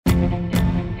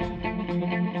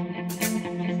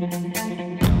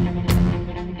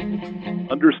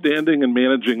understanding and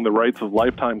managing the rights of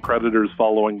lifetime creditors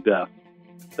following death.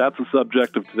 That's the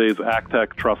subject of today's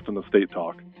ACTEC Trust and Estate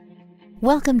Talk.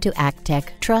 Welcome to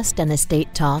ACTEC Trust and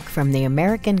Estate Talk from the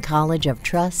American College of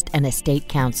Trust and Estate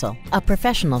Counsel, a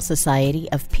professional society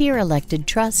of peer-elected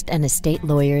trust and estate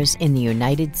lawyers in the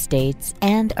United States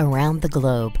and around the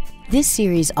globe. This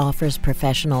series offers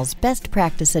professionals best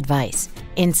practice advice,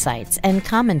 insights, and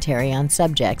commentary on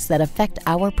subjects that affect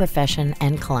our profession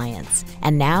and clients.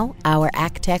 And now, our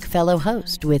ACTEC Fellow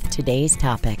host with today's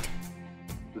topic.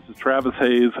 This is Travis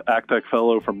Hayes, ACTEC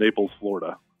Fellow from Naples,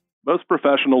 Florida. Most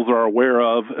professionals are aware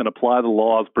of and apply the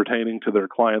laws pertaining to their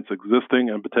clients' existing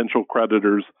and potential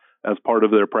creditors as part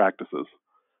of their practices.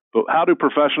 But how do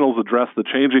professionals address the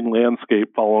changing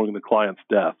landscape following the client's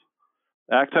death?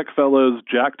 ACTEC Fellows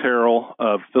Jack Terrell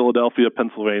of Philadelphia,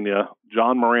 Pennsylvania,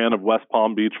 John Moran of West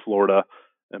Palm Beach, Florida,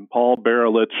 and Paul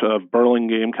Baralich of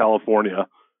Burlingame, California,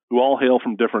 who all hail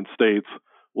from different states,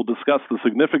 will discuss the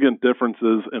significant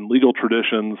differences in legal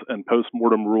traditions and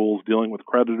post-mortem rules dealing with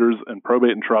creditors and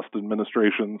probate and trust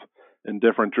administrations in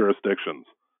different jurisdictions.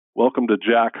 Welcome to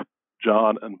Jack,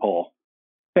 John, and Paul.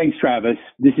 Thanks, Travis.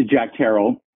 This is Jack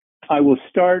Terrell. I will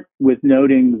start with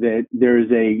noting that there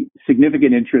is a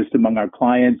significant interest among our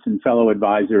clients and fellow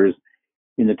advisors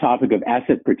in the topic of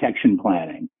asset protection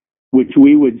planning, which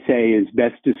we would say is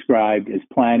best described as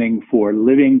planning for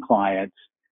living clients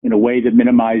in a way that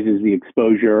minimizes the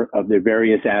exposure of their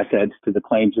various assets to the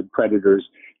claims of creditors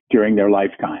during their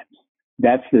lifetimes.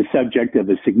 That's the subject of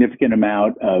a significant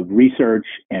amount of research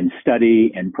and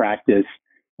study and practice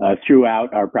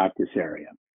throughout our practice area.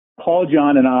 Paul,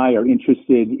 John, and I are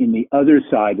interested in the other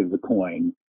side of the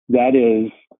coin. That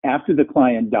is, after the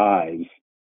client dies,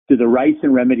 do the rights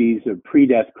and remedies of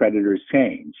pre-death creditors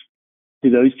change? Do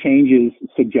those changes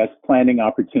suggest planning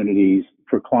opportunities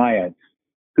for clients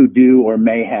who do or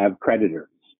may have creditors?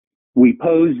 We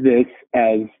pose this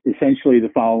as essentially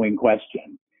the following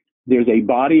question. There's a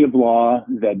body of law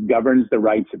that governs the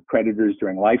rights of creditors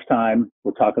during lifetime.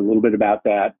 We'll talk a little bit about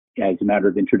that as a matter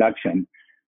of introduction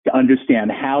to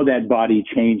understand how that body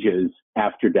changes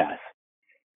after death.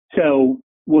 So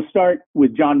we'll start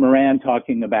with John Moran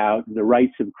talking about the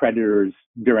rights of creditors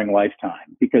during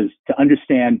lifetime, because to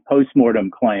understand post-mortem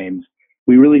claims,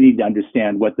 we really need to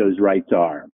understand what those rights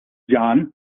are.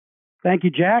 John? Thank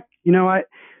you, Jack.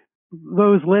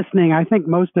 Those listening, I think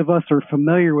most of us are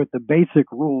familiar with the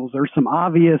basic rules. There's some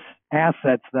obvious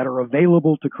assets that are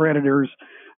available to creditors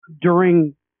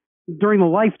during the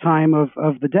lifetime of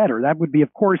the debtor. That would be,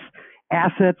 of course,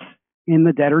 assets in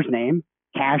the debtor's name,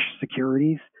 cash,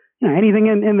 securities, anything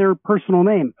in their personal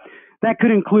name. That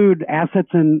could include assets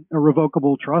in a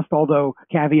revocable trust, although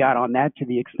caveat on that, to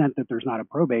the extent that there's not a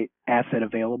probate asset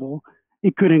available.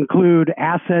 It could include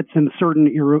assets in certain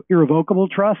irrevocable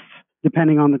trusts,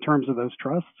 depending on the terms of those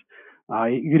trusts.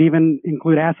 You could even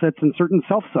include assets in certain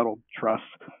self-settled trusts.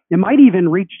 It might even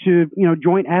reach to,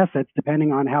 joint assets,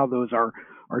 depending on how those are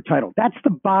titled. That's the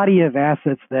body of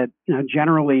assets that,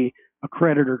 generally a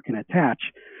creditor can attach.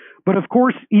 But of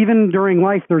course, even during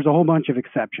life, there's a whole bunch of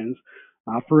exceptions.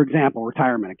 For example,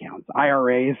 retirement accounts,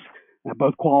 IRAs,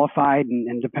 both qualified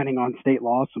and depending on state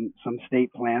law, some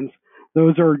state plans.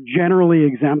 Those are generally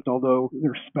exempt, although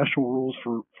there's special rules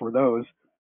for those.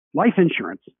 Life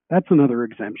insurance, that's another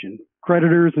exemption.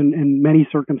 Creditors in many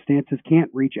circumstances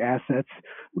can't reach assets,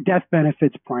 death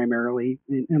benefits primarily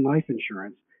in life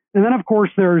insurance. And then, of course,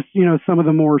 there's, some of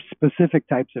the more specific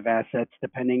types of assets,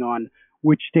 depending on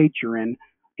which state you're in.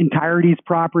 Entirety's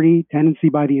property, tenancy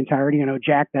by the entirety. I know,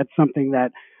 Jack, that's something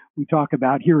that we talk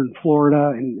about here in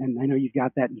Florida, and I know you've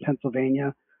got that in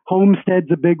Pennsylvania.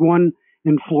 Homestead's a big one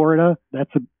in Florida.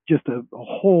 That's just a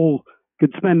whole,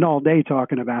 could spend all day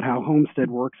talking about how homestead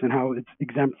works and how it's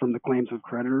exempt from the claims of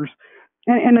creditors.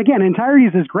 And again,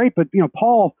 entireties is great, but,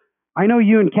 Paul, I know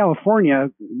you in California,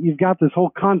 you've got this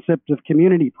whole concept of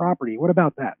community property. What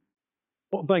about that?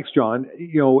 Well, thanks, John.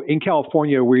 In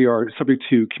California, we are subject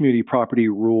to community property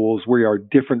rules. We are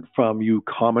different from you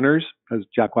commoners, as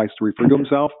Jack likes to refer to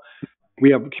himself.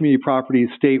 We have community property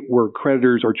state where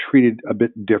creditors are treated a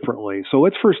bit differently. So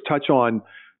let's first touch on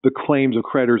the claims of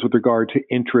creditors with regard to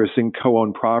interest in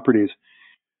co-owned properties.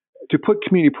 To put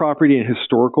community property in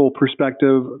historical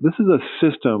perspective, this is a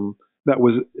system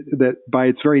that by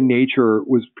its very nature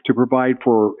was to provide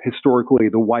for historically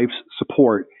the wife's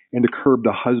support and to curb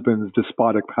the husband's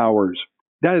despotic powers.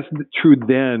 That is true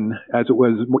then, as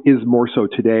is more so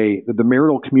today, that the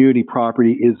marital community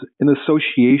property is an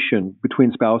association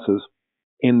between spouses,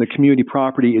 and the community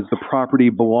property is the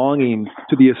property belonging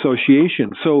to the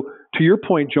association. So to your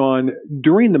point, John,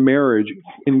 during the marriage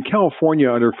in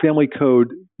California under Family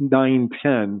Code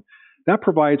 910, That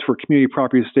provides for community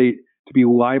property estate to be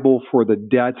liable for the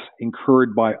debts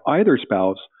incurred by either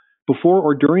spouse before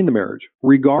or during the marriage,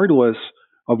 regardless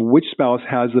of which spouse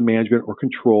has the management or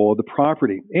control of the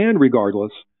property, and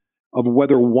regardless of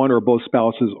whether one or both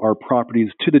spouses are properties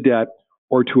to the debt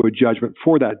or to a judgment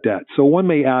for that debt. So one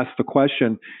may ask the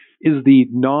question, is the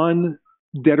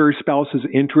non-debtor spouse's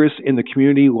interest in the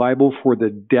community liable for the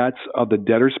debts of the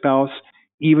debtor spouse,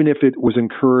 even if it was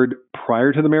incurred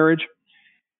prior to the marriage?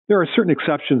 There are certain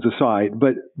exceptions aside,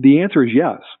 but the answer is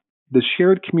yes. The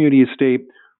shared community estate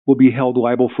will be held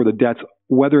liable for the debts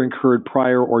whether incurred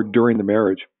prior or during the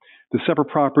marriage. The separate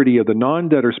property of the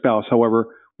non-debtor spouse, however,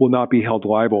 will not be held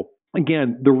liable.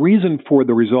 Again, the reason for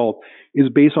the result is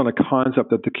based on a concept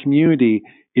that the community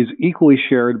is equally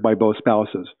shared by both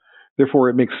spouses. Therefore,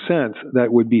 it makes sense that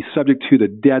it would be subject to the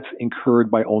debts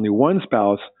incurred by only one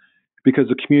spouse because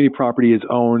the community property is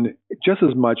owned just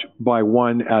as much by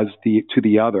one as to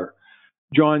the other.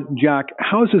 John, Jack,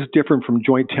 how is this different from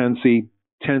joint tenancy,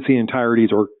 tenancy in entireties,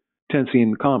 or tenancy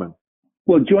in common?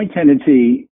 Well, joint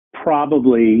tenancy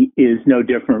probably is no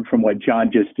different from what John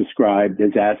just described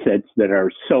as assets that are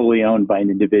solely owned by an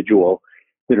individual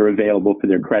that are available for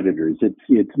their creditors.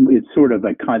 It's sort of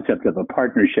a concept of a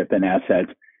partnership in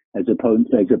assets as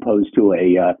opposed to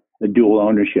a dual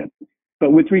ownership.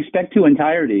 But with respect to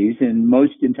entireties, in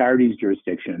most entireties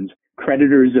jurisdictions,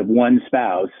 creditors of one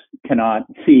spouse cannot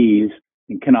seize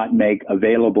and cannot make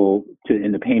available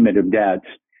in the payment of debts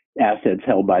assets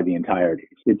held by the entireties.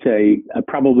 It's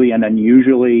probably an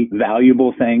unusually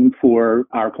valuable thing for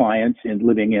our clients in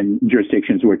living in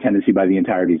jurisdictions where tenancy by the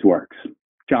entireties works.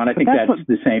 John, I think that's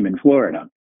the same in Florida.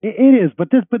 It is, but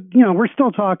we're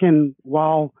still talking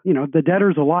while, the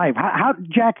debtor's alive.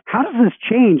 Jack, how does this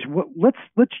change?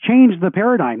 Let's change the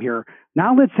paradigm here.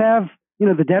 Now let's have,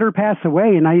 the debtor pass away,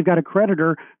 and now you've got a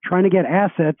creditor trying to get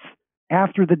assets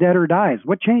after the debtor dies.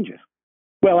 What changes?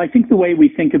 Well, I think the way we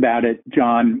think about it,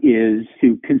 John, is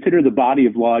to consider the body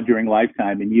of law during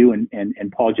lifetime. And you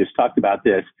and Paul just talked about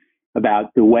this,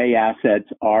 about the way assets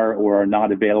are or are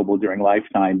not available during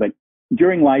lifetime. But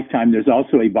during lifetime, there's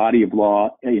also a body of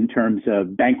law in terms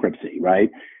of bankruptcy, right?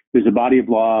 There's a body of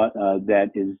law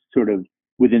that is sort of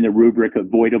within the rubric of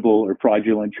voidable or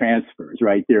fraudulent transfers,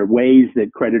 right? There are ways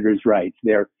that creditors' rights,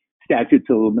 there are statutes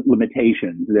of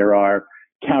limitations, there are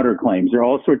counterclaims, there are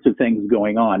all sorts of things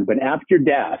going on. But after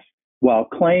death, while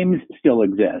claims still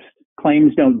exist,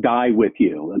 claims don't die with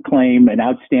you. A claim, an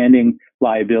outstanding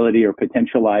liability or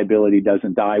potential liability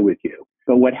doesn't die with you.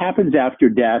 But what happens after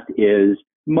death is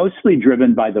mostly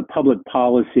driven by the public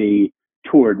policy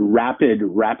toward rapid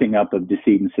wrapping up of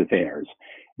decedent's affairs.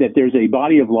 That there's a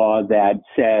body of law that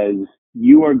says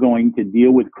you are going to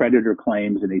deal with creditor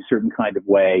claims in a certain kind of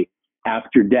way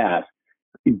after death,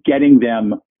 getting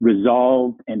them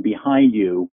resolved and behind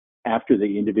you after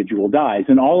the individual dies.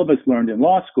 And all of us learned in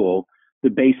law school the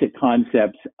basic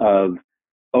concepts of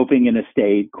opening an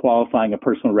estate, qualifying a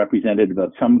personal representative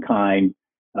of some kind,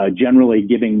 generally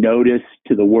giving notice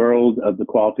to the world of the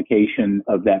qualification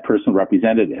of that personal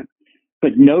representative.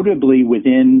 But notably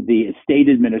within the estate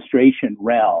administration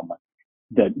realm,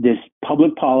 this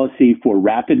public policy for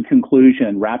rapid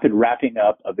conclusion, rapid wrapping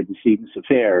up of a decedent's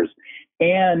affairs,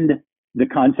 and the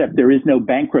concept there is no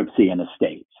bankruptcy in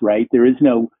estates, right? There's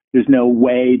no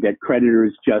way that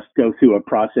creditors just go through a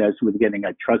process with getting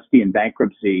a trustee in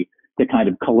bankruptcy to kind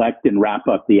of collect and wrap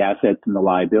up the assets and the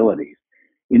liabilities.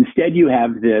 Instead, you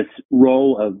have this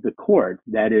role of the court,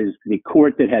 that is the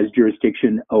court that has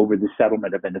jurisdiction over the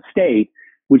settlement of an estate,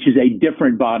 which is a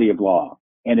different body of law,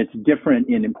 and it's different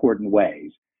in important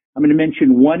ways. I'm going to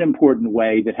mention one important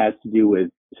way that has to do with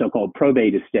so-called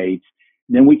probate estates.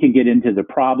 Then we can get into the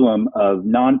problem of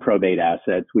non-probate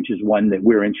assets, which is one that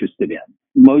we're interested in.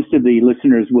 Most of the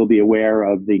listeners will be aware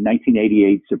of the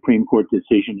 1988 Supreme Court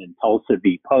decision in Tulsa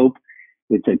v. Pope.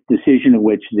 It's a decision in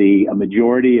which a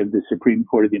majority of the Supreme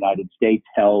Court of the United States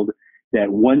held that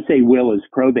once a will is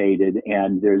probated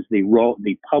and there's the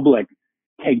public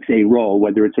takes a role,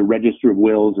 whether it's a register of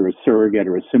wills or a surrogate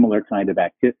or a similar kind of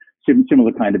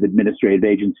administrative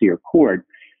agency or court,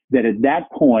 that at that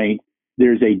point,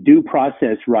 there's a due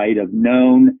process right of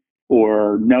known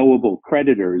or knowable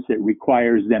creditors that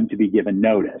requires them to be given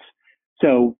notice.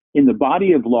 So in the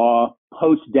body of law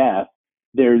post-death,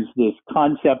 there's this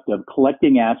concept of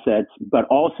collecting assets, but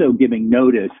also giving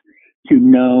notice to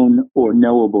known or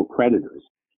knowable creditors.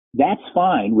 That's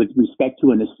fine with respect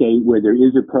to an estate where there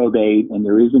is a probate and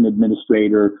there is an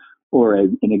administrator or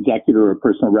an executor or a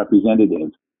personal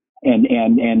representative. And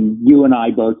you and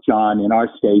I both, John, in our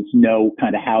states know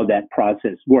kind of how that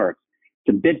process works.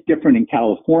 It's a bit different in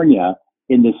California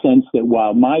in the sense that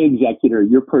while my executor,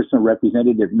 your personal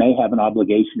representative, may have an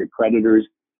obligation to creditors,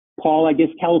 Paul, I guess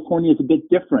California is a bit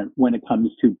different when it comes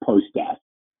to post-death.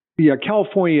 Yeah,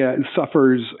 California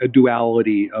suffers a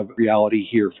duality of reality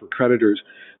here for creditors.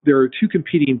 There are two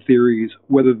competing theories,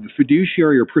 whether the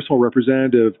fiduciary or personal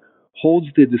representative holds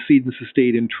the decedent's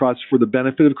estate in trust for the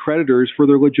benefit of creditors for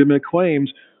their legitimate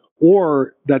claims,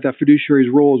 or that fiduciary's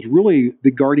role is really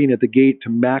the guardian at the gate to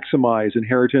maximize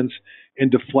inheritance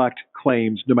and deflect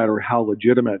claims, no matter how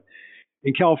legitimate.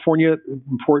 In California,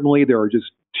 importantly, there are just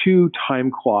two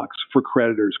time clocks for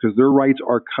creditors because their rights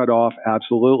are cut off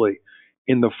absolutely.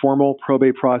 In the formal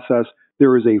probate process,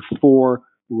 there is a 4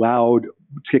 loud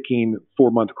ticking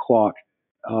 4-month clock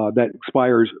that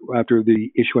expires after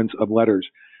the issuance of letters.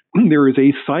 There is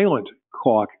a silent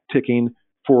clock ticking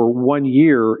for 1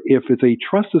 year if it's a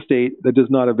trust estate that does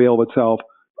not avail itself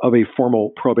of a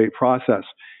formal probate process.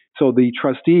 So the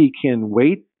trustee can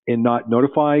wait and not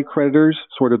notify creditors,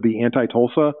 sort of the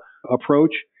anti-Tulsa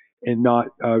approach, and not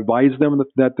advise them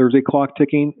that there's a clock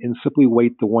ticking, and simply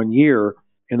wait the 1 year.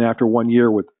 And after 1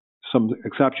 year, with some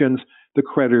exceptions, the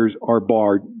creditors are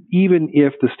barred, even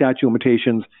if the statute of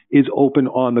limitations is open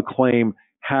on the claim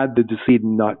had the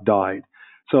decedent not died.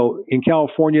 So in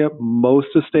California, most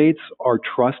estates are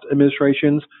trust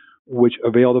administrations, which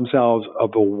avail themselves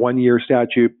of a 1 year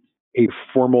statute. A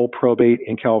formal probate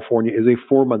in California is a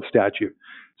 4-month statute.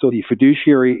 So the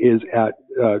fiduciary is at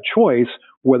choice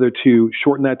whether to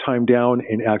shorten that time down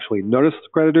and actually notice the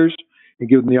creditors and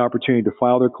give them the opportunity to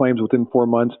file their claims within 4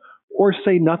 months, or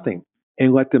say nothing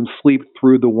and let them sleep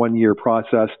through the 1 year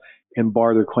process and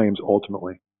bar their claims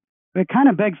ultimately. It kind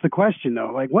of begs the question,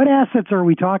 though, like what assets are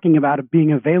we talking about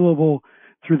being available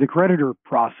through the creditor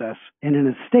process in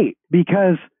an estate?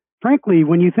 Because frankly,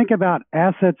 when you think about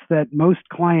assets that most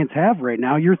clients have right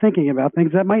now, you're thinking about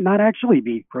things that might not actually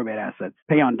be probate assets,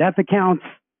 pay on death accounts,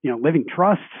 living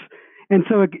trusts. And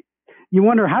so you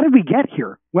wonder, how did we get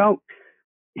here? Well,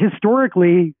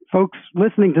 historically, folks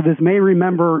listening to this may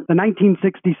remember the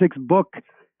 1966 book,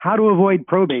 How to Avoid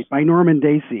Probate by Norman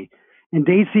Dacey. And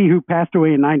Dacey, who passed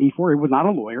away in 94, he was not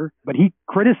a lawyer, but he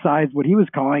criticized what he was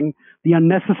calling the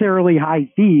unnecessarily high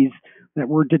fees that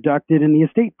were deducted in the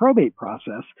estate probate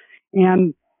process.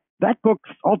 And that book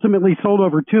ultimately sold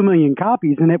over 2 million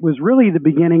copies, and it was really the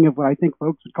beginning of what I think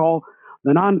folks would call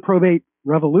the non-probate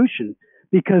revolution.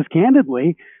 Because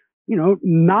candidly,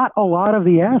 not a lot of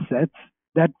the assets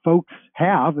that folks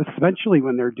have, especially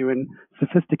when they're doing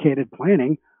sophisticated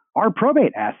planning, are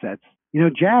probate assets.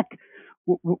 Jack,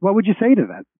 what would you say to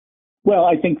that? Well,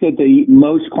 I think that the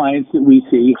most clients that we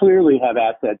see clearly have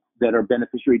assets that are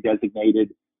beneficiary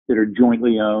designated, that are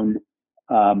jointly owned,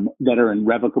 that are in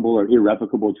revocable or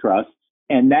irrevocable trusts.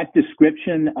 And that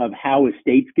description of how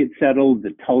estates get settled,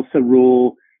 the Tulsa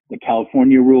rule, the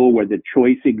California rule, where the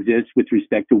choice exists with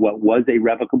respect to what was a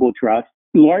revocable trust,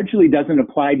 largely doesn't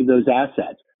apply to those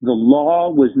assets. The law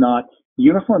was not,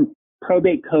 Uniform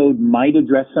Probate Code might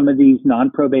address some of these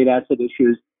non-probate asset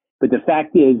issues, but the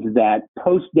fact is that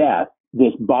post-death,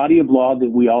 this body of law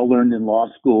that we all learned in law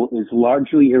school is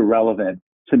largely irrelevant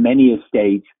to many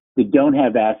estates that don't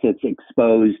have assets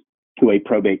exposed to a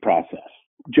probate process.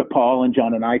 Paul and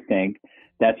John and I think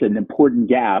that's an important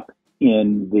gap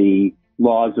in the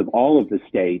laws of all of the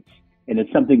states, and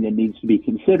it's something that needs to be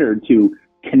considered to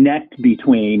connect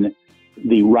between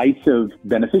the rights of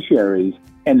beneficiaries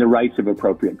and the rights of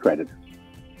appropriate creditors.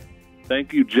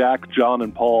 Thank you, Jack, John,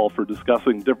 and Paul, for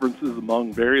discussing differences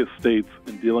among various states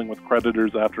in dealing with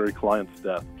creditors after a client's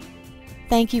death.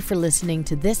 Thank you for listening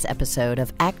to this episode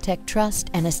of ACTEC Trust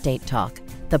and Estate Talk,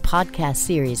 the podcast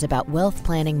series about wealth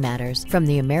planning matters from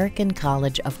the American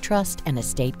College of Trust and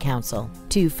Estate Counsel.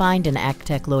 To find an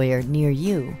ACTEC lawyer near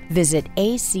you, visit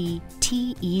actec.org.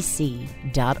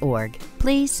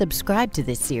 Please subscribe to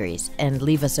this series and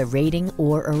leave us a rating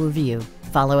or a review.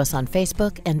 Follow us on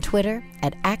Facebook and Twitter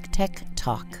at ACTEC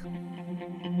Talk.